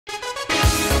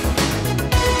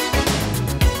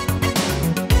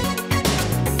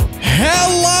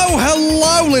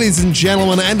Hello, ladies and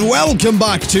gentlemen, and welcome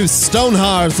back to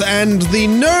Stonehearth and the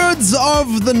Nerds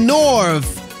of the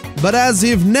North, but as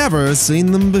you've never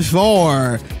seen them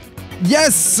before.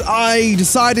 Yes, I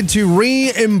decided to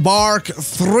re-embark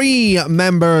 3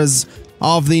 members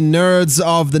of the Nerds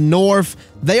of the North.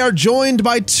 They are joined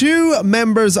by 2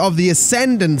 members of the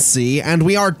Ascendancy, and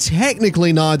we are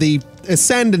technically now the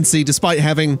Ascendancy despite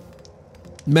having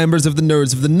members of the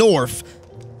Nerds of the North.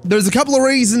 There's a couple of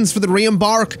reasons for the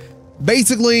re-embark.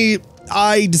 Basically,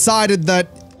 I decided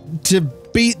that to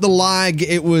beat the lag,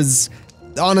 it was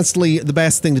honestly the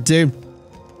best thing to do.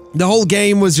 The whole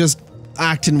game was just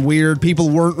acting weird. People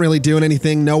weren't really doing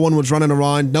anything. No one was running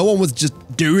around. No one was just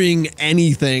doing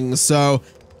anything. So,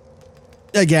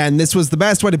 again, this was the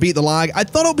best way to beat the lag. I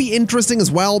thought it would be interesting as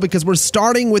well because we're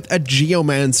starting with a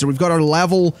Geomancer. We've got our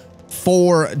level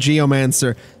 4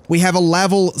 Geomancer. We have a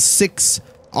level 6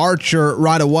 Archer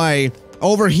right away.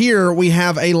 Over here, we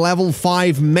have a level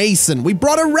 5 Mason. We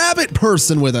brought a rabbit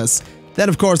person with us. Then,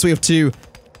 of course, we have 2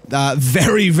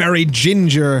 very, very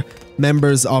ginger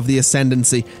members of the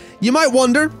Ascendancy. You might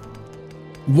wonder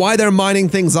why they're mining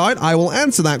things out. I will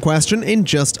answer that question in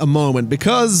just a moment,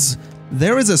 because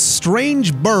there is a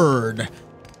strange bird.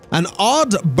 An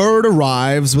odd bird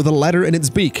arrives with a letter in its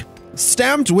beak,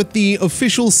 stamped with the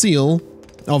official seal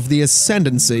of the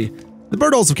Ascendancy. The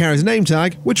bird also carries a name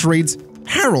tag, which reads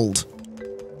Harold.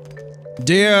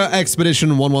 Dear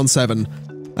Expedition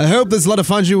 117, I hope this letter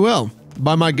finds you well.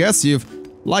 By my guess, you've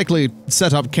likely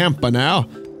set up camp by now.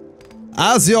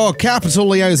 As your capital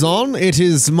liaison, it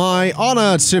is my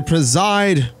honor to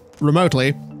preside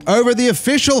remotely over the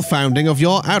official founding of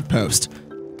your outpost.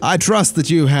 I trust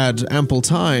that you had ample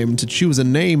time to choose a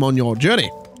name on your journey.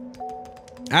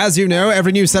 As you know,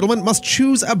 every new settlement must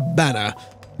choose a banner.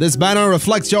 This banner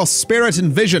reflects your spirit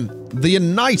and vision, the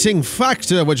uniting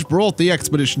factor which brought the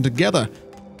expedition together.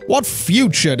 What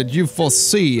future did you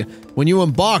foresee when you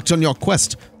embarked on your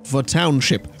quest for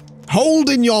township? Hold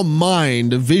in your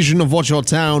mind a vision of what your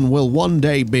town will one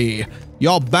day be.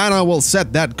 Your banner will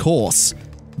set that course,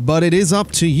 but it is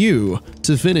up to you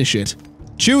to finish it.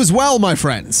 Choose well, my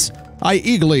friends. I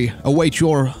eagerly await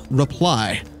your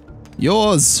reply.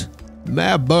 Yours,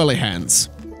 Mayor Burleyhands.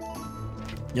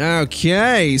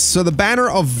 Okay, so the banner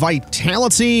of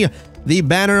vitality, the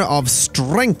banner of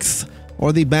strength,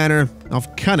 or the banner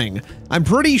of cunning. I'm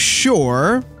pretty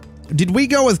sure... Did we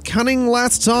go with cunning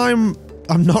last time?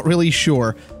 I'm not really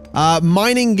sure.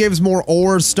 Mining gives more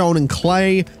ore, stone, and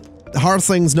clay.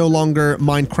 Hearthlings no longer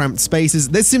mine cramped spaces.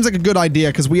 This seems like a good idea,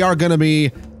 because we are going to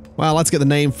be... Well, let's get the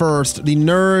name first. The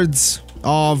Nerds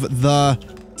of the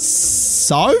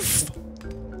SOUF?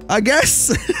 I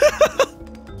guess?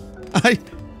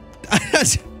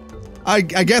 I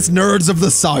guess Nerds of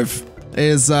the SOUF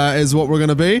is what we're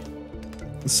gonna be.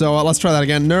 So let's try that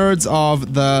again. Nerds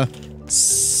of the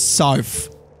SOUF.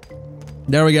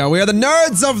 There we go. We are the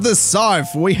Nerds of the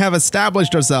SOUF. We have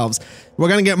established ourselves. We're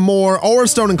gonna get more ore,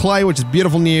 stone, and clay, which is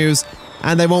beautiful news,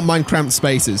 and they won't mine cramped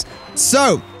spaces.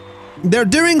 So they're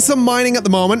doing some mining at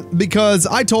the moment because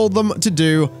I told them to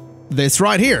do this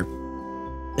right here.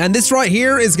 And this right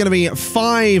here is going to be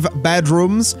 5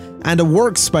 bedrooms and a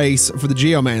workspace for the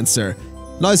Geomancer.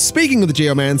 Now, speaking of the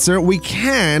Geomancer, we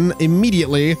can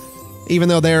immediately, even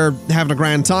though they're having a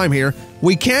grand time here,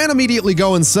 we can immediately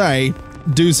go and say,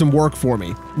 do some work for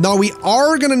me. Now, we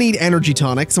are going to need energy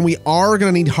tonics and we are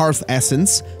going to need hearth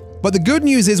essence, but the good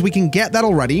news is we can get that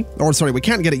already. Or sorry, we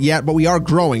can't get it yet, but we are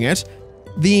growing it.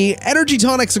 The energy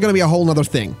tonics are going to be a whole nother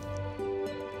thing.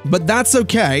 But that's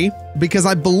okay, because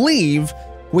I believe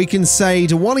we can say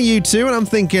to one of you two, and I'm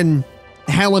thinking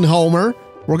Helen Homer,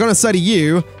 we're going to say to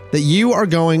you that you are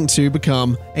going to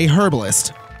become a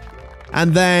herbalist.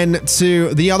 And then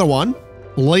to the other one,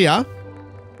 Leah,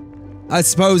 I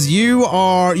suppose you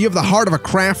have the heart of a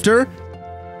crafter.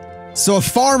 So a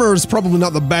farmer is probably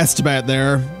not the best bet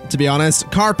there, to be honest.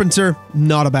 Carpenter,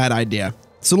 not a bad idea.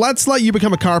 So let's let you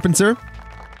become a carpenter.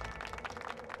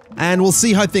 And we'll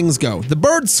see how things go. The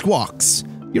bird squawks.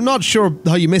 You're not sure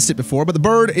how you missed it before, but the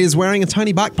bird is wearing a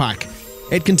tiny backpack.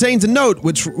 It contains a note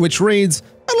which reads,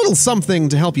 a little something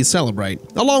to help you celebrate,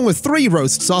 along with 3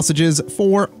 roast sausages,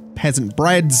 4 peasant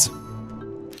breads.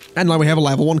 And now we have a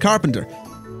level 1 carpenter.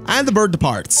 And the bird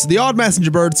departs. The odd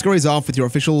messenger bird scurries off with your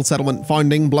official settlement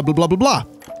founding, blah, blah, blah, blah, blah.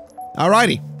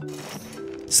 Alrighty.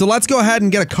 So let's go ahead and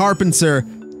get a carpenter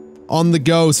on the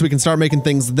go so we can start making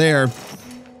things there.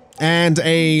 And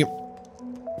a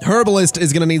herbalist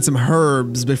is going to need some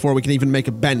herbs before we can even make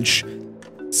a bench.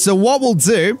 So what we'll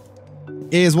do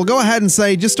is we'll go ahead and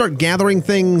say, just start gathering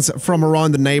things from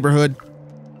around the neighborhood.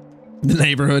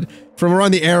 From around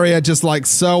the area, just like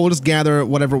so. We'll just gather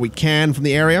whatever we can from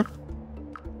the area.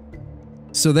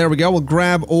 So there we go. We'll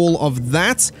grab all of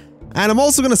that. And I'm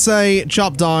also going to say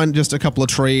chop down just a couple of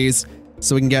trees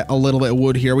so we can get a little bit of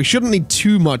wood here. We shouldn't need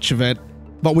too much of it,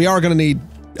 but we are going to need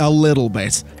a little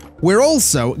bit. We're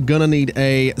also going to need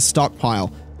a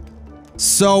stockpile.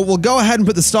 So we'll go ahead and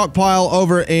put the stockpile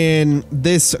over in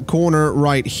this corner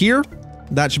right here.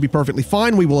 That should be perfectly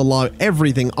fine. We will allow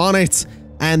everything on it.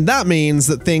 And that means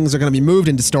that things are going to be moved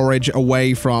into storage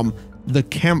away from the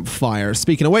campfire.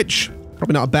 Speaking of which,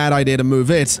 probably not a bad idea to move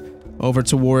it over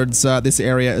towards this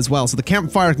area as well. So the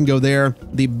campfire can go there.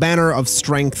 The banner of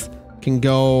strength can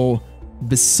go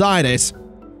beside it.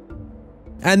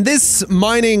 And this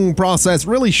mining process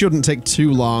really shouldn't take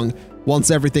too long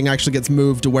once everything actually gets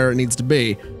moved to where it needs to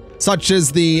be. Such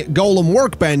as the golem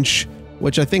workbench,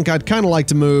 which I think I'd kind of like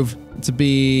to move to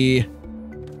be...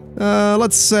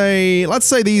 let's say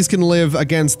these can live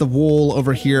against the wall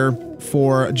over here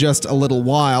for just a little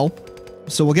while.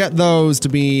 So we'll get those to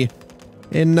be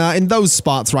in those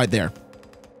spots right there.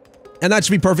 And that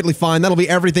should be perfectly fine. That'll be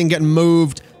everything getting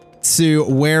moved to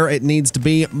where it needs to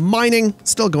be. Mining,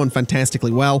 still going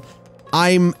fantastically well.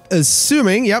 I'm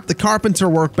assuming, yep, the carpenter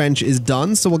workbench is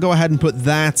done, so we'll go ahead and put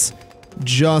that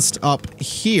just up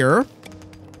here.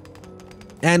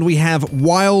 And we have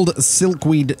wild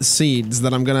silkweed seeds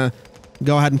that I'm gonna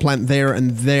go ahead and plant there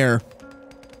and there.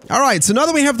 Alright, so now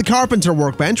that we have the carpenter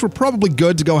workbench, we're probably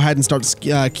good to go ahead and start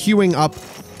queuing up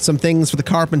some things for the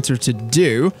carpenter to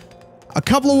do. A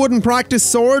couple of wooden practice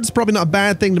swords, probably not a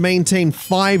bad thing to maintain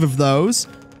 5 of those.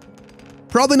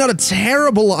 Probably not a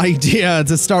terrible idea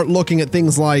to start looking at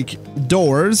things like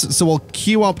doors, so we'll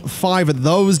queue up 5 of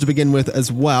those to begin with as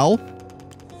well.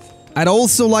 I'd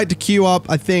also like to queue up,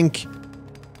 I think,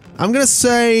 I'm gonna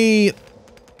say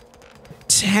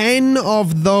 10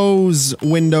 of those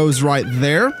windows right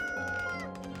there.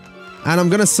 And I'm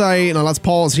gonna say, let's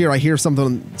pause here, I hear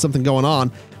something going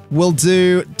on. We'll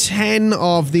do 10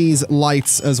 of these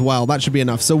lights as well, that should be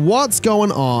enough. So what's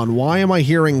going on? Why am I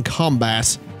hearing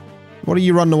combat? What are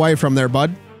you running away from there,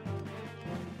 bud?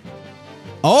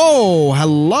 Oh,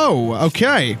 hello.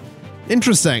 Okay.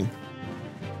 Interesting.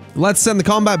 Let's send the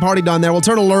combat party down there. We'll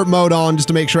turn alert mode on just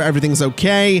to make sure everything's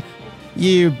okay.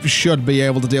 You should be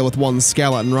able to deal with one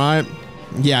skeleton, right?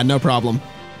 Yeah, no problem.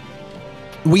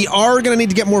 We are going to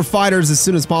need to get more fighters as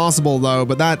soon as possible, though,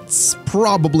 but that's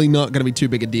probably not going to be too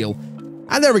big a deal.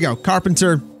 And there we go.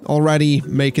 Carpenter already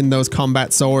making those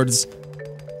combat swords.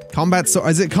 Combat sword,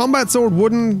 is it combat sword,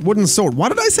 wooden sword? Why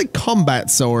did I say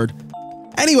combat sword?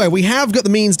 Anyway, we have got the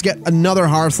means to get another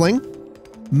hearthling.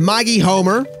 Maggie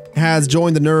Homer has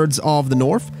joined the Nerds of the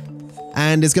North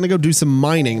and is gonna go do some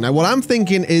mining. Now, what I'm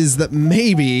thinking is that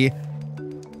maybe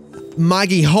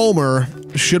Maggie Homer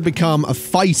should become a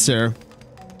fighter.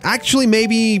 Actually,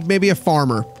 maybe a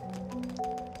farmer.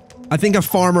 I think a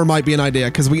farmer might be an idea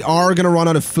because we are gonna run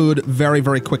out of food very,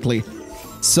 very quickly.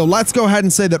 So let's go ahead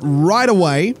and say that right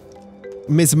away,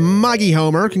 Miss Maggie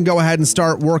Homer can go ahead and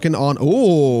start working on...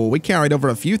 Oh, we carried over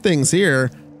a few things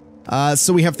here.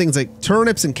 So we have things like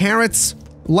turnips and carrots.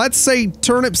 Let's say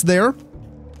turnips there.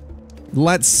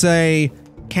 Let's say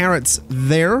carrots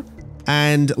there.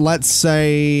 And let's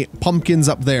say pumpkins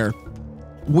up there.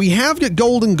 We have got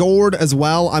golden gourd as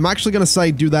well. I'm actually going to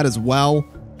say do that as well.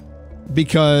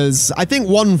 Because I think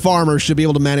one farmer should be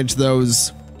able to manage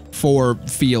those 4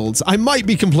 fields. I might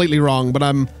be completely wrong, but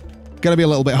I'm gonna be a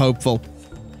little bit hopeful.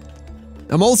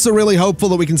 I'm also really hopeful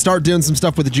that we can start doing some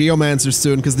stuff with the Geomancer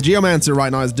soon, because the Geomancer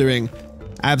right now is doing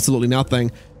absolutely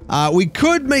nothing. We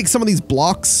could make some of these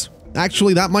blocks.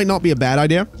 Actually, that might not be a bad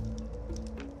idea.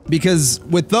 Because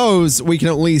with those, we can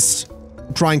at least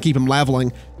try and keep them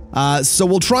leveling. So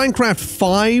we'll try and craft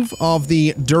 5 of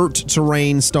the dirt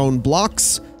terrain stone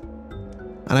blocks.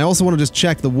 And I also want to just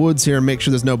check the woods here and make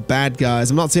sure there's no bad guys.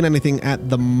 I'm not seeing anything at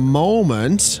the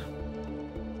moment.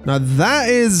 Now that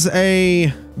is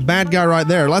a bad guy right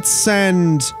there. Let's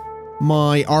send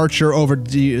my archer over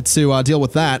to deal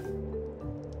with that.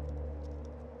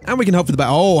 And we can hope for the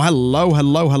best. Oh, hello,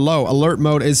 hello, hello. Alert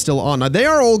mode is still on. Now they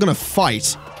are all going to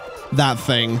fight that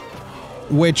thing,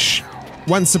 which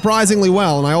went surprisingly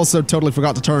well. And I also totally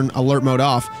forgot to turn alert mode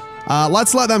off.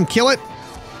 Let's let them kill it.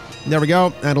 There we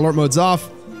go. And alert mode's off.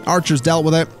 Archer's dealt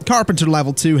with it. Carpenter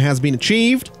level 2 has been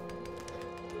achieved,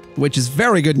 which is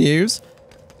very good news.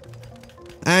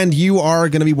 And you are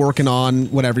going to be working on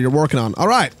whatever you're working on. All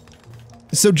right.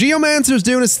 So Geomancer's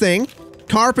doing his thing.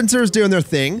 Carpenter's doing their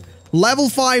thing. Level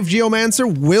 5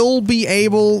 Geomancer will be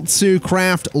able to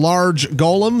craft large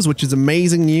golems, which is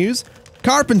amazing news.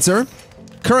 Carpenter,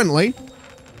 currently,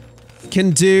 can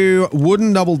do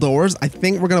wooden double doors. I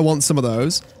think we're going to want some of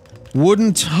those.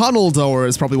 Wooden tunnel door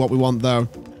is probably what we want, though.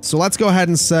 So let's go ahead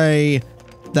and say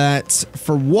that,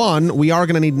 for one, we are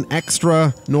going to need an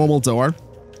extra normal door.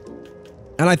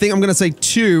 And I think I'm going to say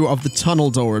 2 of the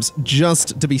tunnel doors,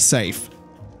 just to be safe.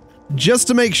 Just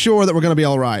to make sure that we're going to be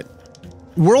alright.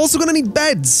 We're also going to need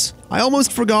beds. I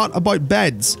almost forgot about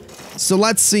beds. So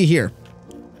let's see here.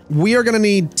 We are going to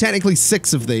need technically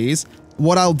 6 of these.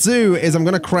 What I'll do is I'm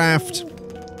going to craft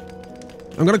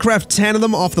 10 of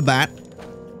them off the bat.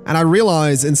 And I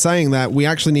realize in saying that we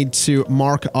actually need to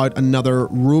mark out another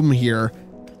room here.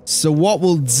 So what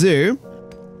we'll do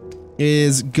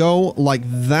is go like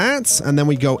that, and then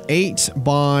we go 8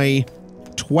 by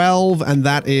 12, and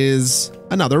that is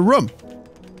another room.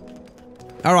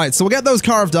 Alright, so we'll get those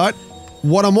carved out.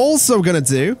 What I'm also gonna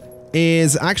do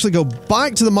is actually go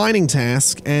back to the mining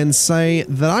task and say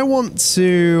that I want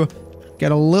to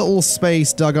get a little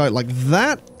space dug out like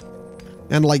that,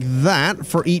 and like that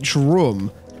for each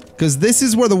room. Because this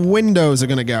is where the windows are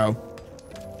gonna go.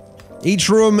 Each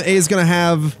room is gonna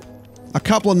have a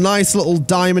couple of nice little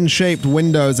diamond-shaped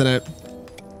windows in it.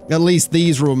 At least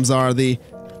these rooms are. The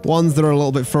ones that are a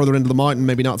little bit further into the mountain,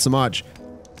 maybe not so much.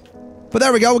 But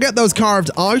there we go, we'll get those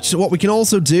carved out. What we can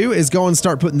also do is go and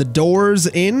start putting the doors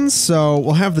in. So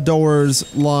we'll have the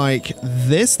doors like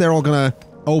this. They're all gonna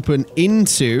open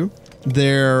into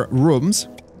their rooms.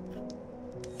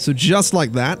 So just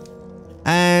like that.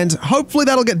 And hopefully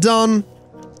that'll get done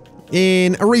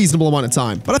in a reasonable amount of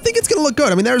time. But I think it's gonna look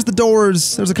good. I mean, there's the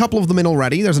doors. There's a couple of them in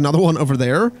already. There's another one over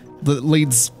there that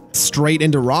leads straight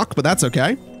into rock, but that's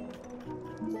okay.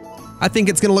 I think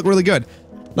it's gonna look really good.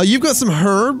 Now, you've got some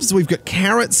herbs. We've got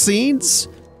carrot seeds.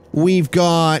 We've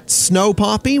got snow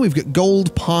poppy. We've got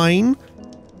gold pine.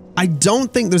 I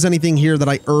don't think there's anything here that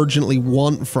I urgently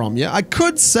want from you. I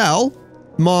could sell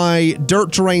my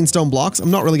dirt terrain stone blocks. I'm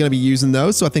not really going to be using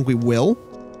those, so I think we will.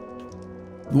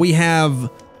 We have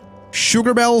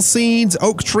sugar bell seeds,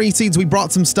 oak tree seeds. We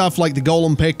brought some stuff like the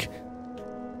golem pick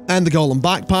and the golem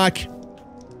backpack.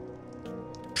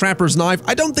 Trapper's knife.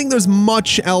 I don't think there's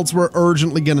much else we're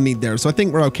urgently going to need there, so I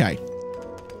think we're okay.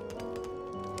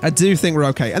 I do think we're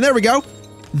okay. And there we go.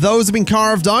 Those have been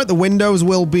carved out. The windows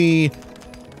will be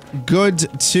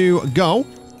good to go.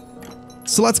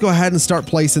 So let's go ahead and start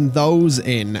placing those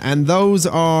in. And those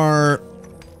are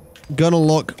gonna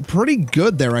look pretty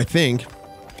good there, I think.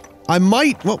 I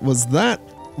might... What was that?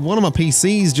 One of my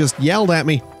PCs just yelled at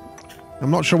me. I'm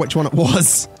not sure which one it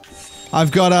was.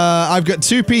 I've got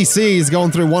 2 PCs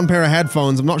going through one pair of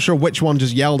headphones. I'm not sure which one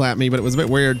just yelled at me, but it was a bit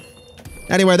weird.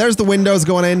 Anyway, there's the windows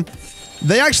going in.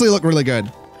 They actually look really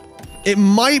good. It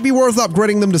might be worth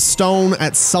upgrading them to stone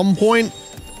at some point.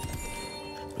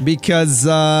 Because,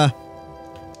 you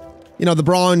know, the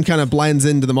brown kind of blends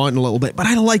into the mountain a little bit. But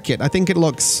I like it. I think it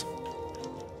looks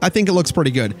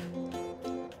pretty good.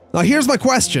 Now, here's my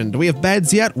question. Do we have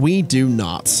beds yet? We do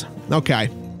not. Okay.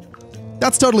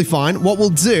 That's totally fine. What we'll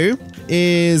do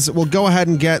is we'll go ahead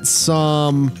and get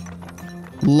some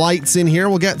lights in here.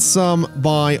 We'll get some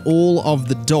by all of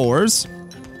the doors,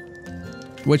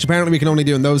 which apparently we can only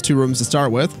do in those 2 rooms to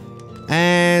start with.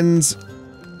 And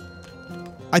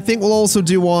I think we'll also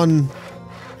do one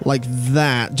like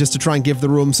that, just to try and give the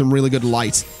room some really good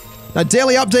light. Now,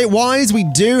 daily update-wise, we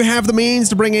do have the means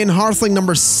to bring in Hearthling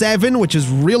number 7, which is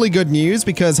really good news,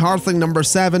 because Hearthling number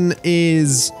 7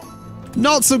 is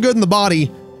not so good in the body,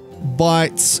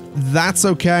 but that's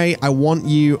okay. I want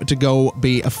you to go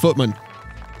be a footman.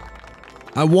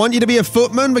 I want you to be a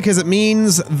footman because it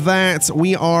means that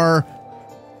we are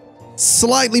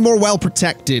slightly more well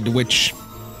protected, which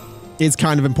is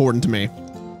kind of important to me.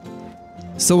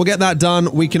 So we'll get that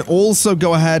done. We can also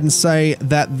go ahead and say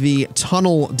that the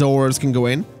tunnel doors can go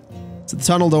in. So the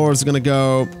tunnel doors are going to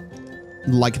go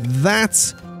like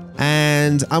that.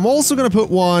 And I'm also going to put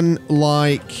one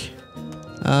like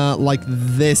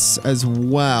this as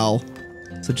well.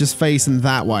 So just facing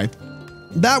that way.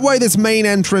 That way this main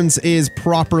entrance is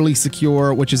properly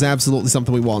secure, which is absolutely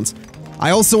something we want. I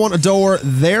also want a door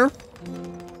there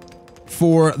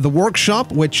for the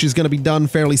workshop, which is going to be done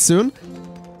fairly soon.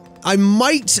 I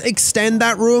might extend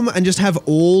that room and just have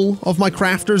all of my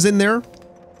crafters in there.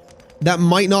 That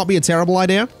might not be a terrible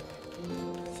idea.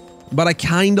 But I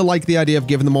kind of like the idea of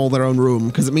giving them all their own room,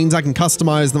 because it means I can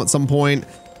customize them at some point,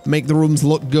 make the rooms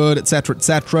look good, etc.,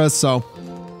 etc. So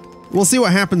we'll see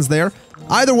what happens there.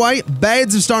 Either way,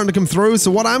 beds are starting to come through,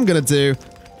 so what I'm going to do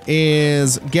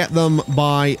is get them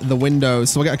by the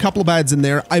windows. So we'll get a couple of beds in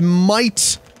there. I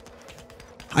might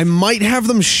have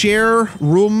them share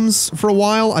rooms for a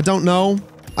while. I don't know.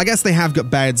 I guess they have got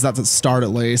beds. That's a start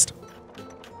at least.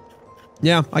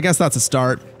 Yeah, I guess that's a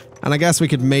start. And I guess we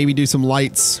could maybe do some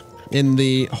lights in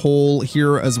the hole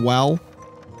here as well.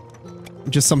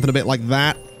 Just something a bit like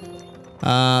that.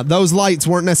 Those lights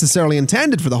weren't necessarily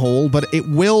intended for the hole, but it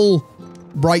will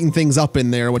brighten things up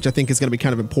in there, which I think is going to be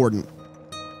kind of important.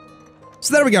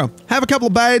 So there we go. Have a couple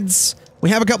of beds. We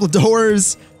have a couple of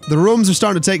doors. The rooms are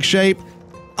starting to take shape.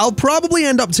 I'll probably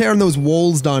end up tearing those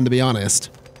walls down, to be honest.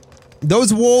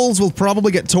 Those walls will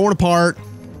probably get torn apart,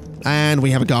 and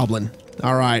we have a goblin.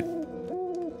 All right.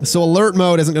 So alert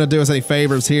mode isn't going to do us any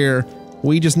favors here.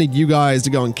 We just need you guys to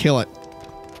go and kill it.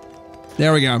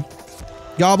 There we go.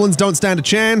 Goblins don't stand a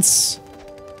chance.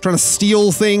 Trying to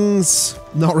steal things.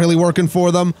 Not really working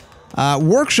for them.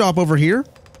 Workshop over here.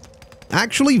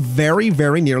 Actually very,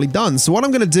 very nearly done. So what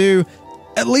I'm going to do,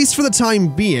 at least for the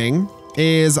time being,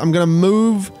 is I'm going to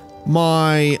move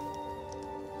my...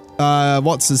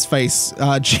 what's his face?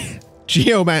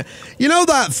 Geoman. You know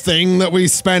that thing that we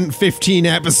spent 15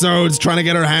 episodes trying to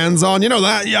get our hands on? You know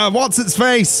that? Yeah, what's its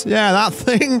face? Yeah, that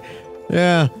thing.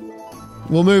 Yeah.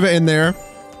 We'll move it in there.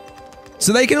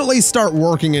 So they can at least start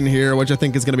working in here, which I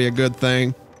think is going to be a good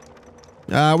thing.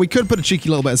 We could put a cheeky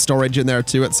little bit of storage in there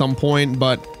too at some point,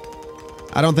 but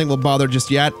I don't think we'll bother just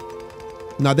yet.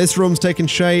 Now this room's taking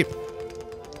shape.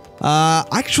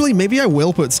 Actually, maybe I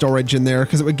will put storage in there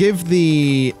because it would give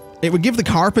the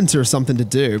carpenter something to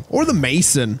do. Or the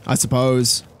mason, I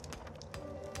suppose.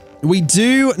 We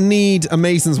do need a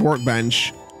mason's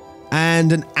workbench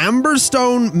and an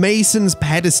amberstone mason's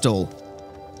pedestal.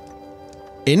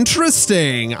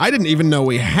 Interesting. I didn't even know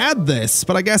we had this,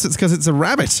 but I guess it's because it's a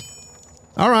rabbit.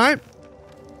 All right.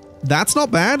 That's not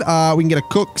bad. We can get a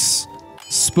cook's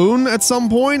spoon at some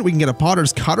point. We can get a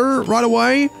potter's cutter right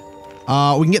away.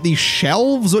 We can get these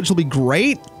shelves, which will be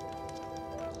great.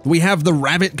 We have the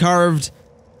rabbit carved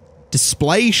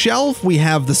display shelf. We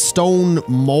have the stone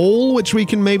mole, which we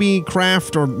can maybe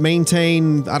craft or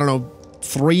maintain, I don't know,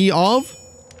 3 of.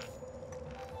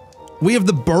 We have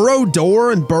the burrow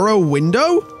door and burrow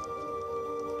window.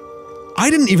 I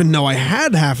didn't even know I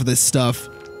had half of this stuff.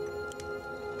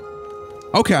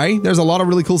 Okay, there's a lot of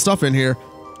really cool stuff in here.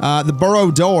 The burrow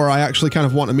door I actually kind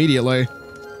of want immediately.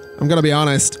 I'm gonna be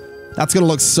honest. That's gonna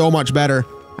look so much better.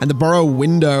 And the burrow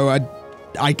window,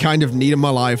 I kind of need in my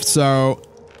life, so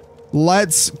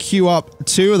let's queue up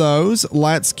 2 of those.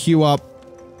 Let's queue up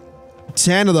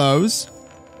 10 of those.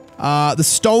 The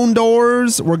stone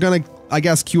doors, we're gonna, I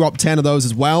guess, queue up 10 of those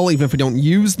as well, even if we don't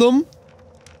use them.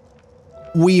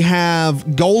 We have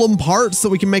golem parts that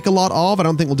we can make a lot of. I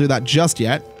don't think we'll do that just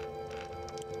yet.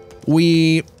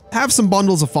 We have some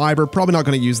bundles of fiber. Probably not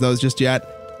going to use those just yet.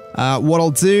 What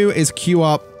I'll do is queue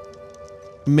up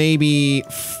maybe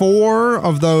 4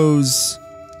 of those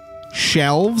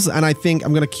shelves, and I think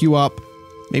I'm going to queue up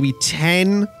maybe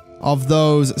 10 of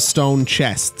those stone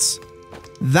chests.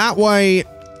 That way,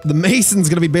 the mason's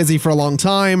going to be busy for a long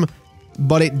time,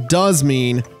 but it does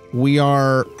mean we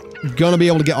are going to be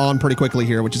able to get on pretty quickly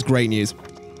here, which is great news.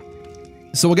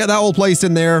 So we'll get that all placed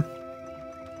in there,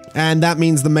 and that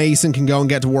means the mason can go and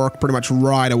get to work pretty much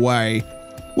right away,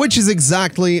 which is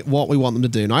exactly what we want them to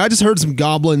do. Now, I just heard some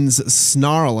goblins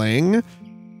snarling.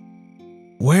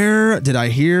 Where did I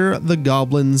hear the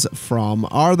goblins from?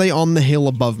 Are they on the hill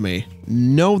above me?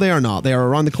 No, they are not. They are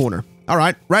around the corner. All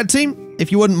right, red team,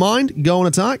 if you wouldn't mind, go and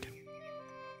attack.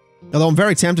 Although I'm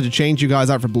very tempted to change you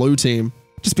guys out for blue team,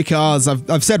 just because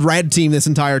I've said red team this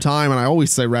entire time, and I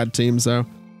always say red team, so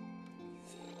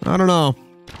I don't know.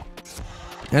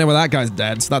 Anyway, that guy's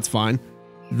dead, so that's fine.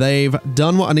 They've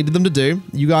done what I needed them to do.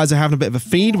 You guys are having a bit of a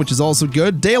feed, which is also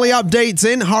good. Daily updates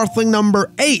in. Hearthling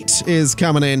number 8 is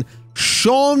coming in.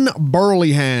 Sean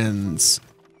Burleyhands.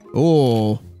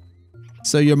 Oh.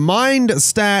 So your mind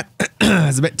stat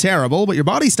is a bit terrible, but your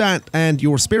body stat and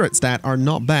your spirit stat are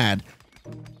not bad.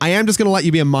 I am just going to let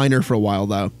you be a miner for a while,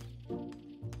 though.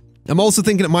 I'm also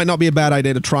thinking it might not be a bad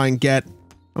idea to try and get...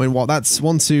 I mean, what? That's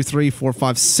 1, 2, 3, 4,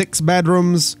 5, 6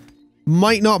 bedrooms.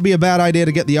 Might not be a bad idea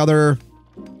to get the other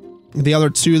 2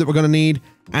 that we're going to need.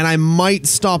 And I might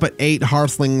stop at 8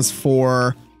 Hearthlings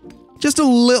for just a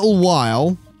little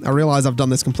while. I realize I've done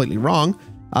this completely wrong.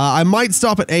 I might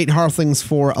stop at 8 Hearthlings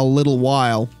for a little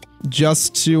while.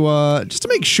 Just to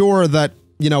make sure that,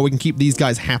 you know, we can keep these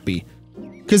guys happy.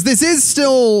 Because this is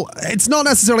still... It's not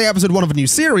necessarily episode 1 of a new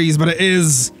series, but it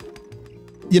is...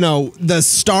 You know, the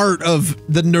start of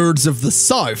the Nerds of the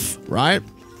SOUF, right?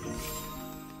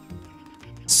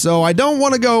 So I don't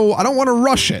want to go... I don't want to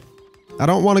rush it. I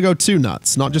don't want to go too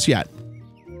nuts. Not just yet.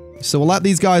 So we'll let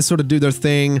these guys sort of do their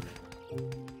thing.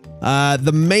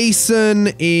 The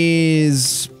Mason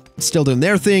is still doing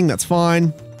their thing. That's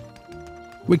fine.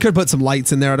 We could put some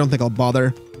lights in there. I don't think I'll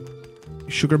bother.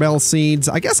 Sugar bell seeds.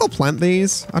 I guess I'll plant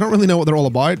these. I don't really know what they're all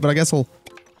about, but I guess I'll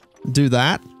do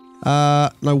that.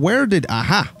 Now where did...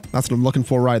 Aha! That's what I'm looking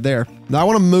for right there. Now I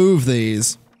want to move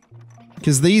these,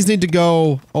 because these need to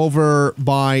go over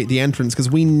by the entrance, because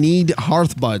we need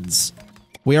hearth buds.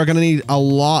 We are going to need a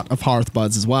lot of hearth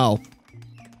buds as well.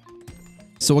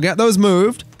 So we'll get those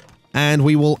moved, and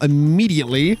we will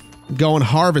immediately go and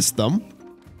harvest them,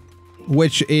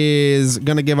 which is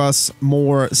going to give us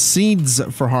more seeds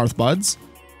for hearth buds.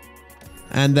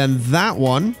 And then that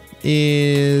one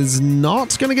is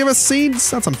not going to give us seeds.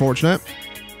 That's unfortunate.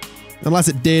 Unless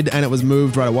it did and it was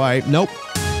moved right away. Nope.